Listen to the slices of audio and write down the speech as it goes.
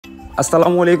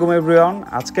আসসালামু আলাইকুম এভরিওয়ান।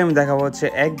 আজকে আমি দেখাবো হচ্ছে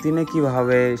একদিনে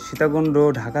কিভাবে সীতাকুণ্ড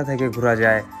ঢাকা থেকে ঘোরা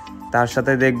যায়। তার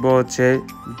সাথে দেখব হচ্ছে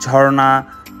ঝর্ণা,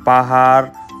 পাহাড়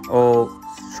ও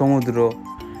সমুদ্র।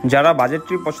 যারা বাজেট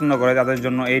ট্রিপ পছন্দ করে তাদের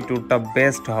জন্য এই ট্যুরটা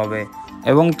বেস্ট হবে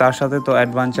এবং তার সাথে তো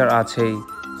অ্যাডভেঞ্চার আছেই।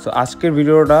 সো আজকের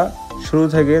ভিডিওটা শুরু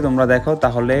থেকে তোমরা দেখো,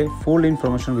 তাহলে ফুল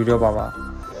ইনফরমেশন ভিডিও পাবা।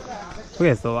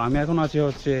 ওকে, তো আমি এখন আছি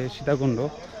হচ্ছে সীতাকুণ্ড।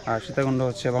 আর সীতাকুণ্ড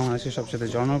হচ্ছে বাংলাদেশের সবচেয়ে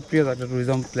জনপ্রিয় একটা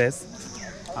ট্যুরিজম প্লেস।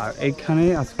 আর এইখানে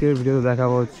আজকের ভিডিওতে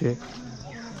দেখাবো হচ্ছে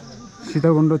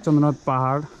সীতাকুণ্ড চন্দ্রনাথ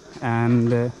পাহাড় অ্যান্ড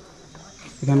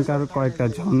এখানকার কয়েকটা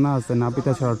ঝর্ণা আছে।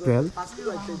 নাপিতাছড়া ট্রেল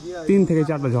 3 থেকে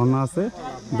 4টা ঝর্ণা আছে।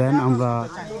 দেন আমরা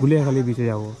গুলিয়াখালী বিচে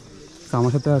যাব। তো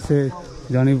আমার সাথে আছে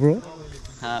জনি ব্রো।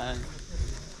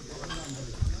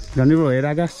 জনি ব্রো, এর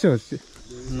আগে আসছো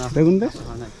সীতাকুণ্ডে?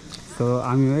 তো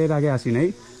আমিও এর আগে আসি নাই।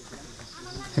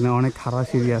 এখানে অনেক খারাপ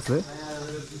সিঁড়ি আছে,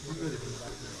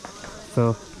 তো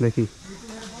দেখি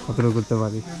কতটুকু করতে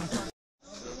পারি।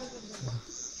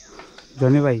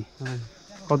 জনি ভাই,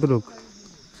 কতটুক?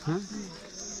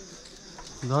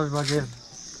 10 ভাগের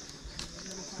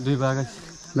 2 ভাগ আছে।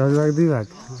 10 ভাগ 2 ভাগ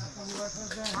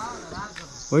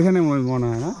ওইখানে মনে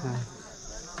হয় না?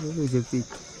 ওই যে পিক।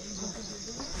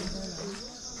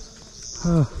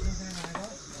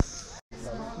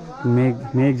 মেঘ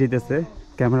মেঘ যেতেছে,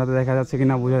 ক্যামেরাতে দেখা যাচ্ছে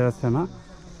কিনা বোঝা যাচ্ছে না,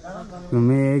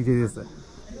 মেঘ যেতেছে।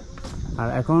 আর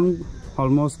এখন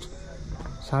অলমোস্ট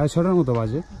 6:30টার মতো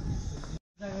বাজে।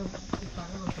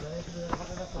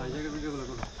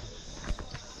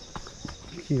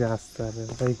 কি রাস্তা রে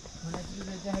ভাই!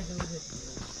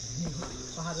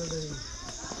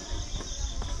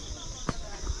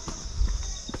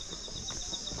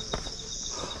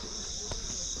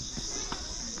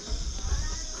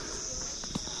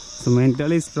 তো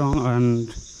mentally strong and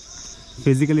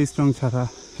physically strong ছাড়া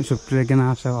এসব ট্রেকে না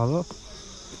আসা ভালো।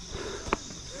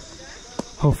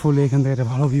 হোপফুলি এখান থেকে একটা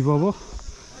ভালো ভিউ পাবো।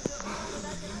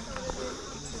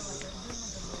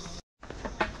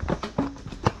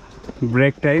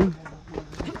 Break time.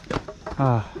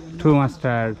 Too much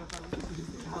tired.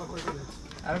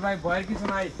 আরে ভাই, ভয়ের কিছু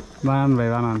নাই। বানান ভাই,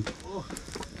 বানান।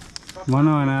 মনে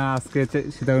হয় না আজকে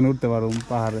সীতাকুণ্ড উঠতে পারবো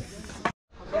পাহাড়ে।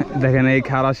 দেখেন এই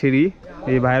খারাপ সিঁড়ি,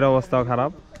 এই ভাইয়ের অবস্থাও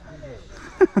খারাপ।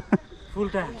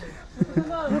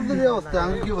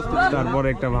 তারপরে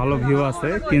একটা ভালো ভিউ আছে,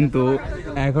 কিন্তু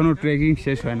এখনো ট্রেকিং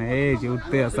শেষ হয় না। এই যে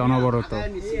উঠতে আছে অনবরত,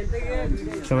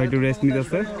 সবাই একটু রেস্ট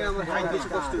নিতেছে।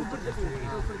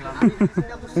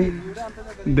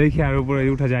 দেখি আর উপরে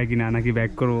উঠা যায় কিনা, নাকি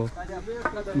ব্যাক করবো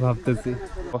ভাবতেছি।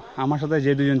 আমার সাথে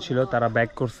যে দুজন ছিল তারা ব্যাক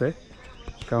করছে,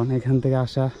 কারণ এখান থেকে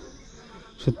আসা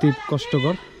সত্যি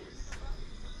কষ্টকর।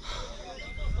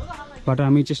 বাট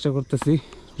আমি চেষ্টা করতেছি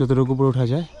যতটুকু উপরে ওঠা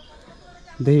যায়,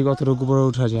 দেখি কতটুকু উপরে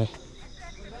ওঠা যায়।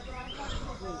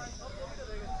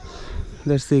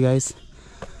 Let's see guys.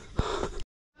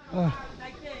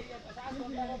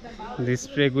 This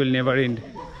trek will never end.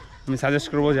 আমি সাজেস্ট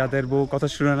করবো যাদের বউ কথা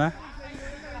শুনে না,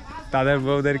 তাদের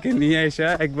বউদেরকে নিয়ে এসে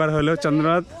একবার হলেও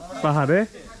চন্দ্রনাথ পাহাড়ে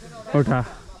ওঠা।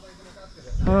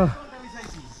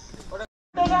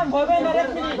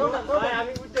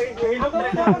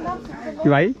 কি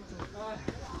ভাই,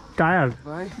 টায়ার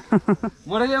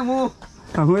মরে যাবো।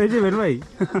 হয়ে যাবেন ভাই।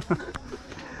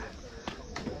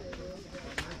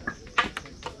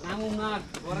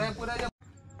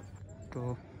 তো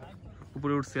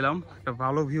উপরে উঠছিলাম, একটা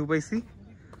ভালো ভিউ পাইছি,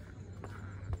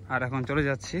 আর এখন চলে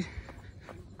যাচ্ছি।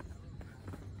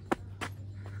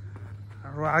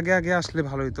 আরো আগে আগে আসলে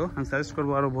ভালো হইতো। আমি সাজেস্ট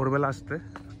করবো আরো ভোরবেলা আসতে,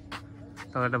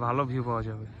 তাহলে একটা ভালো ভিউ পাওয়া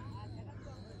যাবে।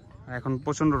 এখন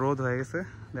প্রচন্ড রোদ হয়ে গেছে,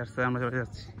 দ্যাটস ওয়াই আমরা চলে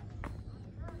যাচ্ছি।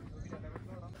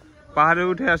 পাহাড়ে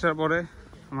উঠে আসার পরে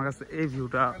আমার কাছে এই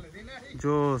ভিউটা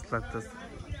জোস লাগতেছে।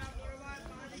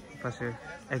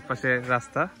 এক পাশে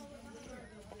রাস্তা,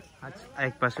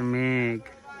 এক পাশে মেঘ।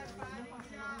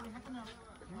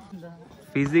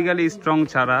 ফিজিক্যালি স্ট্রং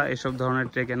ছাড়া এসব ধরনের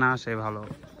ট্রেকে না আসে ভালো।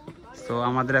 তো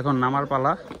আমাদের এখন নামার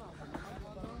পালা।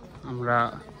 আমরা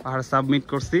পাহাড় সাবমিট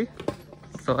করছি,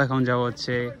 তো এখন যাবো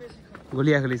হচ্ছে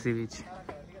গুলিয়াখালী সি বিচ।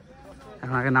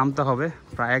 এখন আগে নামতে হবে,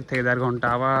 প্রায় 1 থেকে 1.5 ঘন্টা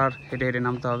আবার হেঁটে হেঁটে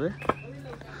নামতে হবে।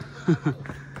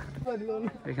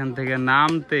 এখান থেকে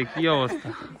নামতে কি অবস্থা,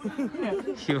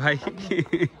 কি ভাই,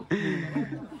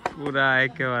 পুরা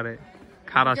একেবারে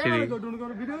খারাপ সিঁড়ি।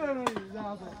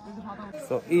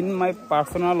 So in my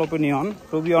personal opinion,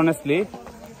 two B honestly,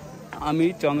 আমি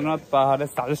চন্দ্রনাথ পাহাড়ে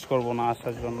সাজেস্ট করবো না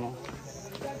আসার জন্য।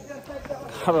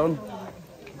 কারণ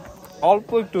অল্প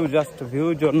একটু জাস্ট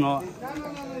ভিউর জন্য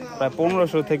প্রায়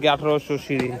 1500 থেকে 1800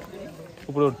 সিঁড়ি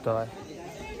উপরে উঠতে হয়।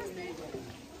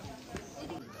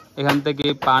 এখান থেকে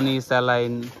পানি,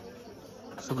 স্যালাইন,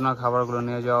 শুকনো খাবারগুলো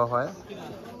নিয়ে যাওয়া হয়।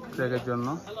 ট্রেকের জন্য।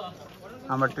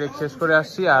 আমরা ট্রেক শেষ করে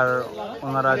আসছি আর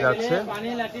ওনারা যাচ্ছে।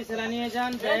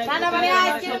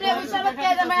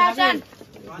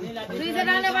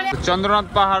 চন্দ্রনাথ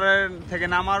পাহাড়ের থেকে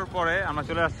নামার পরে আমরা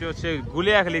চলে আসছি হচ্ছে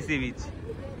গুলিয়াখালী সি বিচ।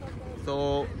 তো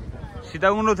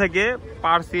সীতাকুণ্ড থেকে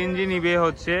পার সিএনজি নিবে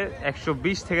হচ্ছে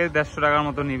 120 থেকে 150 টাকার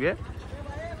মতো নিবে।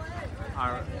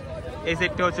 আর এই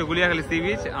সাইডটা হচ্ছে গুলিয়াখালী সি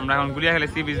বিচ। আমরা এখন গুলিয়াখালী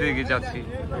সি বিচ দিকে যাচ্ছি।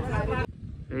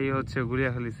 এই হচ্ছে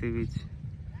গুলিয়াখালী সি বিচ।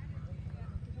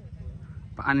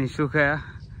 পানি শুকায়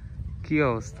কি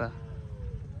অবস্থা।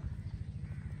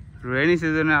 রেইনি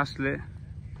সিজনে আসলে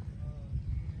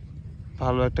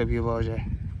ভালো একটা ভিউ পাওয়া যায়।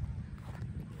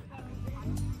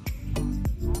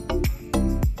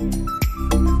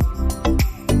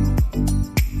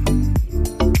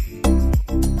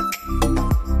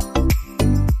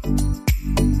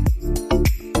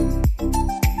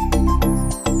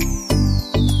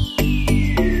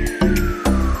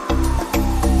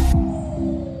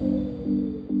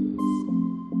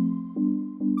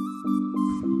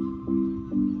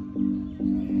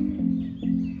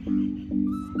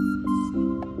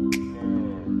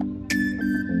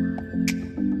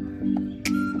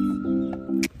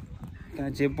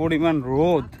 যে পরিমাণ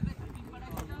রোদ,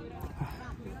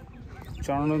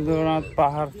 চন্দ্রনাথ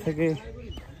পাহাড় থেকে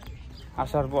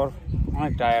আসার পর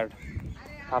অনেক টায়ার্ড।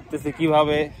 ভাবতেছি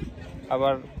কিভাবে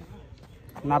আবার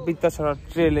নাপিতা ছাড়া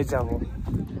ট্রেলে যাব।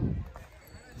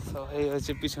 তো এই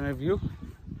হচ্ছে পিছনের ভিউ।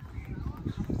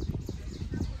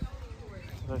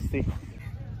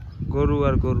 গরু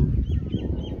আর গরু।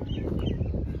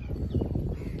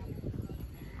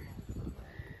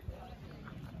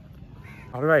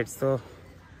 অলরাইট, তো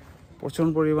প্রচুর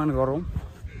পরিমাণ গরম,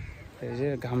 এই যে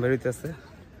ঘাম বেরোতেছে।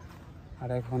 আর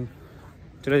এখন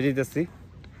চলে যেতেছি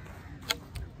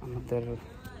আমাদের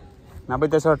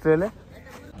নাপিতা ছড়া ট্রেলে।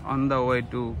 অন দ্য ওয়ে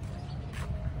টু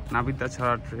নাপিতা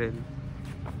ছড়া ট্রেল।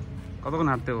 কতক্ষণ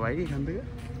হাঁটতে হবে ভাই এখান থেকে?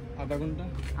 আধা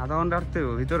ঘন্টা হাঁটতে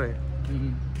হবে ভিতরে।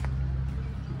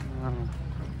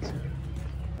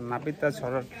 নাপিতা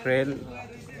ছড়া ট্রেল,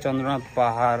 চন্দ্রনাথ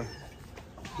পাহাড়,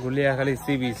 গুলিয়াখালী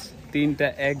সি বিচ, তিনটা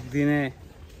একদিনে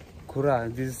ঘোরা।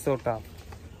 This is so tough.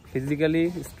 Physically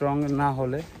strong না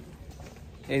হলে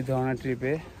এই ধরনের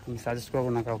ট্রিপে আমি সাজেস্ট করবো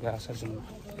না কাউকে আসার জন্য।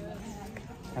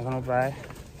 এখনও প্রায়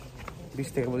 20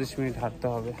 থেকে 25 মিনিট হাঁটতে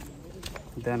হবে,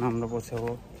 দেন আমরা পৌঁছাবো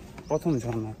প্রথম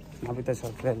ঝর্ণা নাপিতা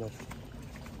ছড়া ট্রেলের।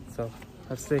 সো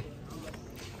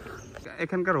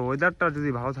এখানকার ওয়েদারটা যদি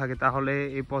ভালো থাকে তাহলে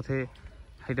এই পথে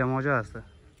এটা মজা আছে।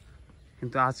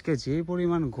 কিন্তু আজকে যে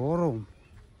পরিমাণ গরম,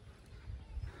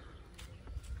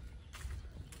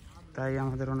 তাই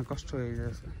আমাদের অনেক কষ্ট হয়ে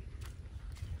যাচ্ছে।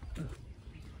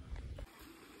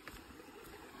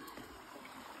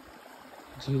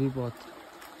 ঝিরি পথ।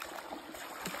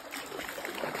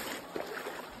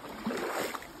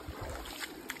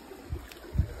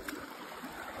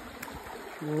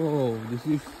 Oh, this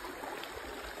is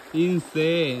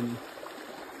insane.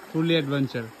 Fully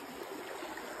adventure.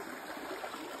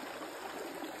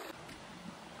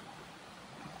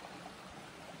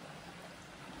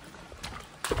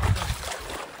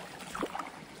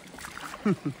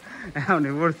 এমনি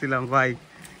পড়ছিলাম ভাই।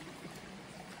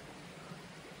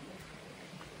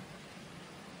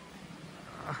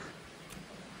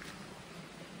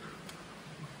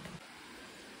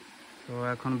 তো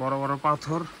এখন বড় বড়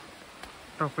পাথর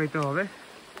টপকাইতে হবে,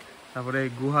 তারপরে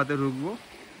গুহাতে ঢুকবো।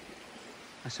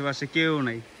 আশেপাশে কেউ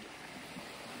নাই,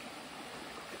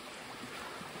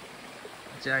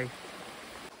 যাই।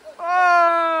 ও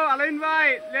আলাইন ভাই,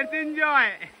 লেটস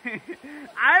এনজয়।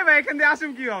 আরে ভাই এখান থেকে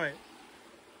আসুন কিভাবে?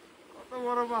 কত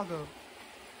বড় পাথর।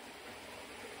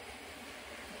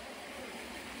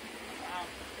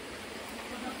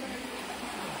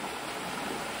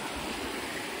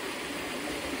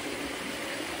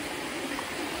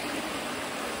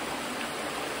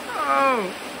 Oh,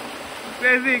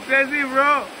 crazy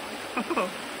bro.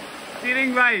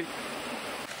 Chilling vibe.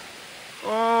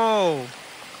 Oh,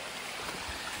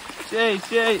 সেই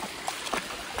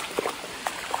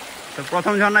তো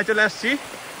প্রথম ঝর্ণায় চলে আসছি।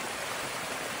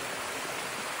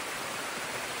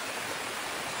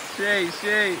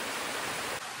 সেই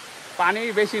পানি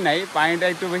বেশি নাই, পানিটা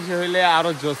একটু বেশি হইলে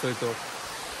আরো জোশ হইতো।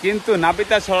 কিন্তু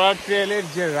নাপিতা ছড়া ট্রেলের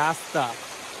যে রাস্তা,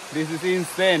 দিস ইজ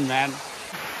ইনসেন ম্যান।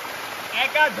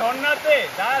 একা ঝর্ণাতে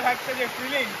দাঁড়া থাকতে যে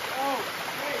ফিলিং,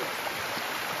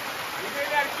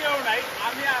 আর কেউ নাই,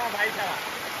 আমি আর আমার ভাই ছাড়া।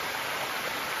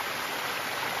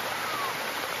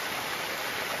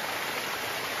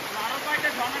 আরো কয়েকটা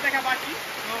ঝর্ণা দেখা বাকি,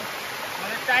 তো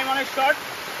আমাদের টাইম অনেক শর্ট,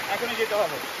 এখনই যেতে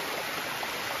হবে।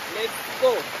 Let's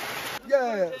go.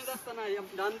 রাস্তা নাই,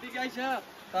 ডান দিকে আইসা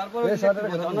তারপরে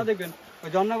ঝর্ণা দেখবেন, ওই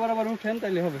ঝর্ণা বরাবর উঠেন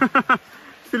তাইলে হবে।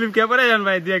 স্লিপ কে পরে যান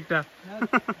ভাই দুই একটা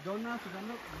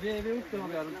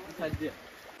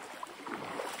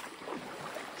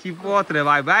কি পথ রে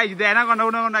ভাই ভাই যদি অ্যানাকোন্ডা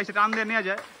উনাকোন্ডা এসে টান দিয়ে নিয়ে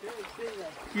যায়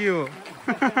কি ও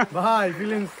ভাই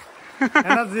ফিলিংস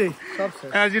এনার্জি সব শেষ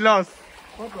এনার্জি লস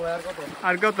কত ভাই আর কত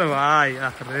আর কত ভাই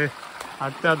আরে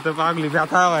হাঁটতে হাঁটতে পাগলি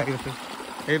ব্যথা হয়ে গেছে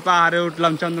এই পাহাড়ে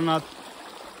উঠলাম চন্দ্রনাথ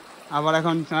আবার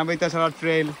এখন নাবিতা ছাড়া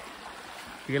ট্রেল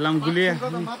গেলাম গুলিয়ে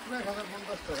মাত্র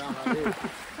 1050 টাকা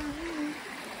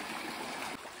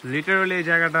লিটারালি এই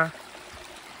জায়গাটা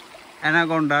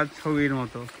অ্যানাকোন্ডার ছবির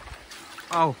মতো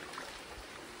ও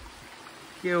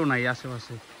কেউ নাই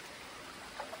আশেপাশে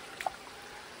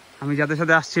আমি যাদের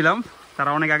সাথে আসছিলাম তারা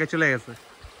অনেক আগে চলে গেছে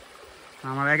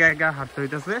আমার একা একা হাঁটতে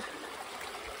হইতেছে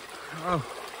ও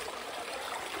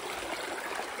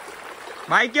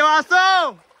ভাই কেউ আসো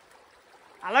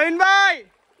আলামিন ভাই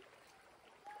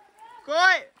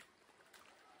কই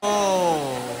ও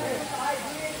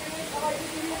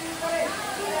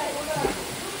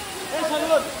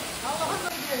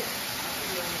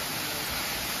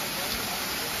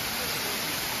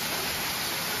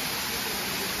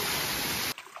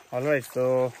অলরাইট তো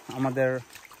আমাদের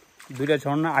দুইটা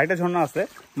ঝর্ণা আরেকটা ঝর্ণা আছে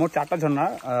মোট 4টা ঝর্ণা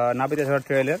নাবিতা ঝর্ণা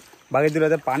ট্রেলের বাকি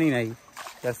দুটাতে পানি নাই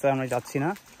রাস্তায় আমরা যাচ্ছি না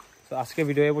তো আজকে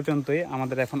ভিডিও এ পর্যন্তই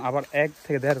আমাদের এখন আবার 1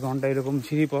 থেকে 1.5 ঘন্টা এরকম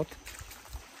ঝিরিপথ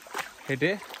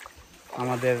হেঁটে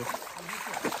আমাদের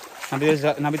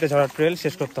নাবিতা ঝর্ণা ট্রেল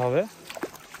শেষ করতে হবে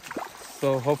তো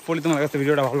হোপফুলি তোমার কাছে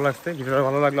ভিডিওটা ভালো লাগছে ভিডিওটা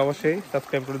ভালো লাগলে অবশ্যই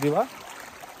সাবস্ক্রাইব করে দিবা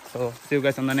so see you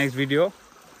guys on the next video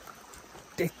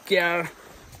take care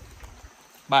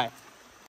bye